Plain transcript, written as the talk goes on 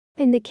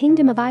In the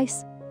Kingdom of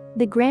Ice.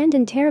 The Grand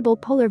and Terrible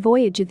Polar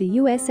Voyage of the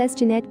USS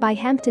Jeannette by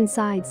Hampton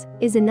Sides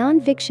is a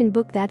non-fiction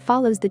book that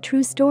follows the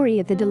true story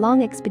of the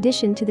DeLong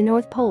expedition to the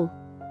North Pole.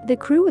 The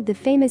crew of the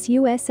famous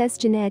USS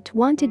Jeannette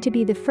wanted to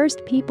be the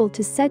first people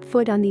to set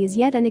foot on the as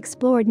yet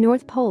unexplored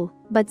North Pole,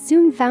 but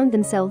soon found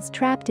themselves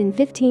trapped in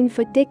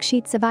 15-foot thick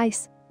sheets of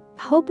ice.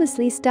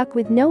 Hopelessly stuck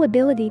with no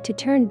ability to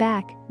turn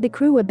back, the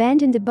crew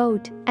abandoned the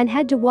boat and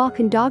had to walk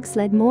and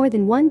dogsled more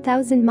than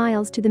 1,000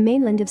 miles to the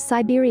mainland of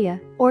Siberia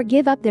or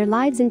give up their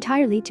lives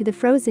entirely to the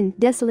frozen,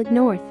 desolate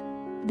north.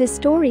 The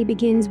story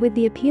begins with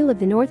the appeal of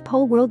the North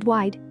Pole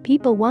worldwide.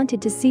 People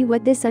wanted to see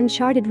what this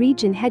uncharted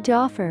region had to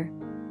offer.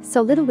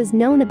 So little was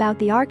known about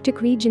the Arctic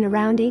region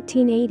around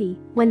 1880,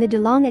 when the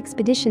DeLong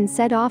expedition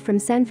set off from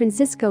San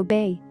Francisco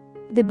Bay.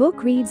 The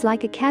book reads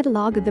like a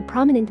catalogue of the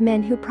prominent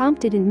men who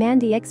prompted and manned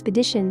the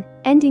expedition,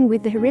 ending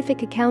with the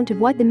horrific account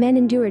of what the men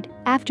endured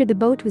after the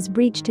boat was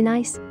breached in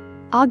ice.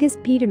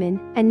 August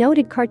Peterman, a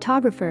noted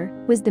cartographer,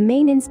 was the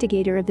main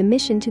instigator of the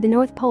mission to the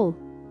North Pole.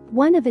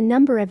 One of a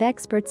number of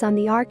experts on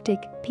the Arctic,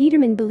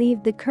 Peterman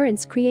believed the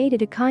currents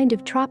created a kind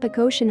of tropic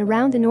ocean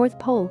around the North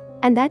Pole,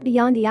 and that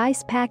beyond the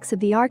ice packs of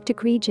the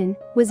Arctic region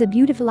was a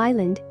beautiful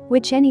island,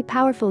 which any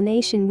powerful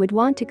nation would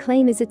want to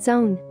claim as its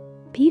own.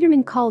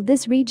 Peterman called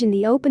this region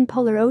the open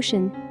polar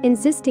ocean,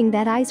 insisting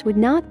that ice would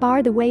not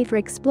bar the way for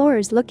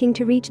explorers looking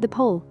to reach the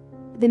pole.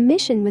 The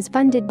mission was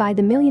funded by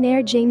the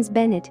millionaire James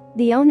Bennett,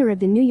 the owner of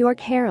the New York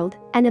Herald,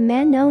 and a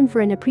man known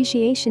for an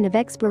appreciation of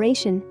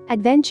exploration,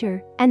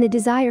 adventure, and the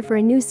desire for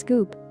a new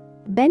scoop.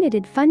 Bennett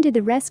had funded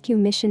the rescue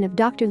mission of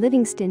Dr.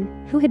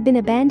 Livingstone, who had been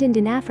abandoned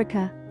in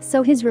Africa,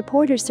 so his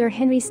reporter Sir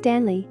Henry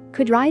Stanley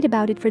could write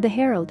about it for the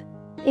Herald.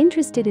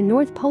 Interested in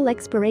North Pole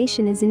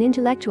exploration as an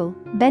intellectual,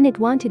 Bennett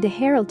wanted the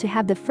Herald to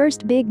have the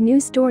first big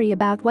news story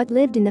about what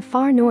lived in the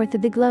far north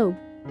of the globe.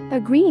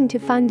 Agreeing to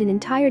fund an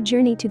entire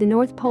journey to the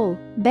North Pole,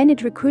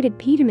 Bennett recruited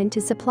Peterman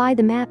to supply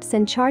the maps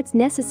and charts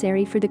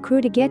necessary for the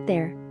crew to get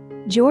there.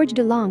 George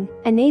DeLong,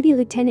 a Navy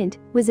lieutenant,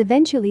 was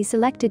eventually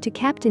selected to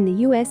captain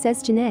the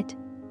USS Jeannette.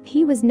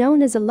 He was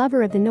known as a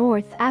lover of the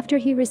North after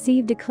he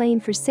received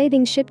acclaim for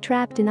saving ship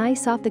trapped in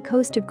ice off the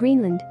coast of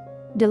Greenland.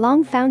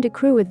 DeLong found a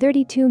crew of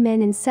 32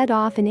 men and set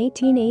off in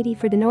 1880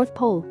 for the North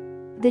Pole.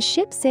 The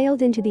ship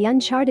sailed into the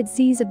uncharted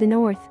seas of the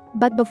North,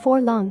 but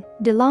before long,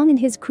 DeLong and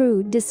his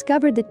crew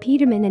discovered that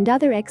Peterman and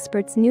other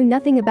experts knew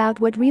nothing about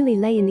what really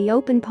lay in the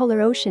open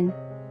polar ocean.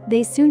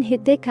 They soon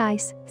hit thick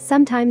ice,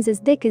 sometimes as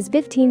thick as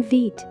 15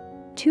 feet.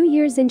 2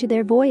 years into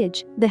their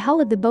voyage, the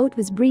hull of the boat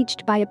was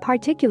breached by a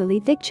particularly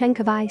thick chunk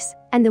of ice,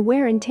 and the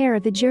wear and tear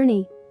of the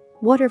journey.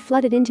 Water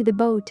flooded into the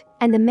boat,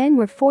 and the men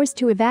were forced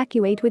to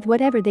evacuate with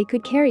whatever they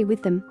could carry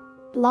with them.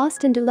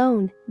 Lost and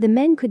alone, the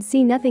men could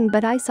see nothing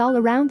but ice all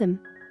around them.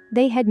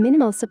 They had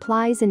minimal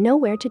supplies and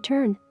nowhere to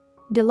turn.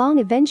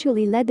 DeLong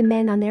eventually led the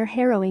men on their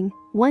harrowing,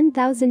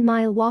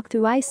 1,000-mile walk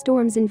through ice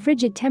storms and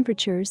frigid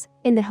temperatures,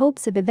 in the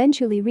hopes of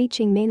eventually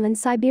reaching mainland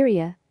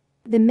Siberia.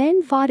 The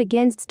men fought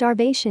against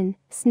starvation,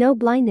 snow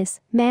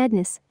blindness,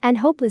 madness, and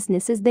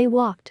hopelessness as they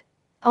walked.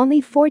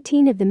 Only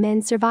 14 of the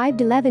men survived.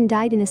 11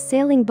 died in a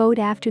sailing boat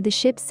after the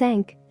ship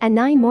sank, and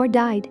 9 more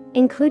died,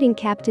 including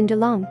Captain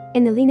DeLong,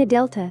 in the Lena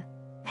Delta.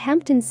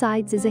 Hampton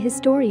Sides is a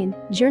historian,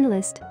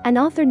 journalist, and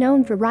author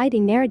known for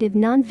writing narrative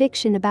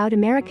non-fiction about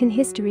American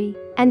history,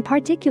 and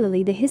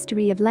particularly the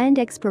history of land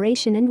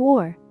exploration and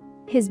war.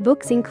 His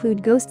books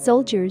include Ghost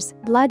Soldiers,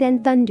 Blood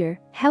and Thunder,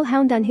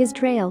 Hellhound on His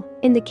Trail,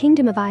 In the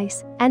Kingdom of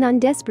Ice, and On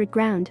Desperate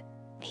Ground.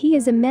 He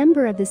is a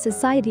member of the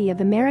Society of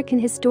American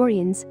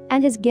Historians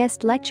and has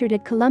guest lectured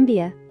at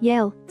Columbia,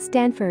 Yale,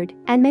 Stanford,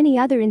 and many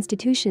other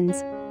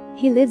institutions.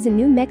 He lives in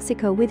New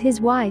Mexico with his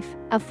wife,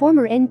 a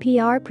former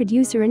NPR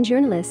producer and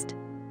journalist.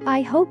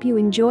 I hope you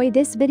enjoyed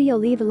this video.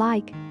 Leave a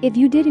like if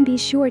you did and be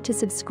sure to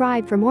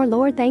subscribe for more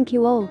lore. Thank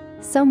you all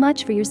so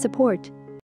much for your support.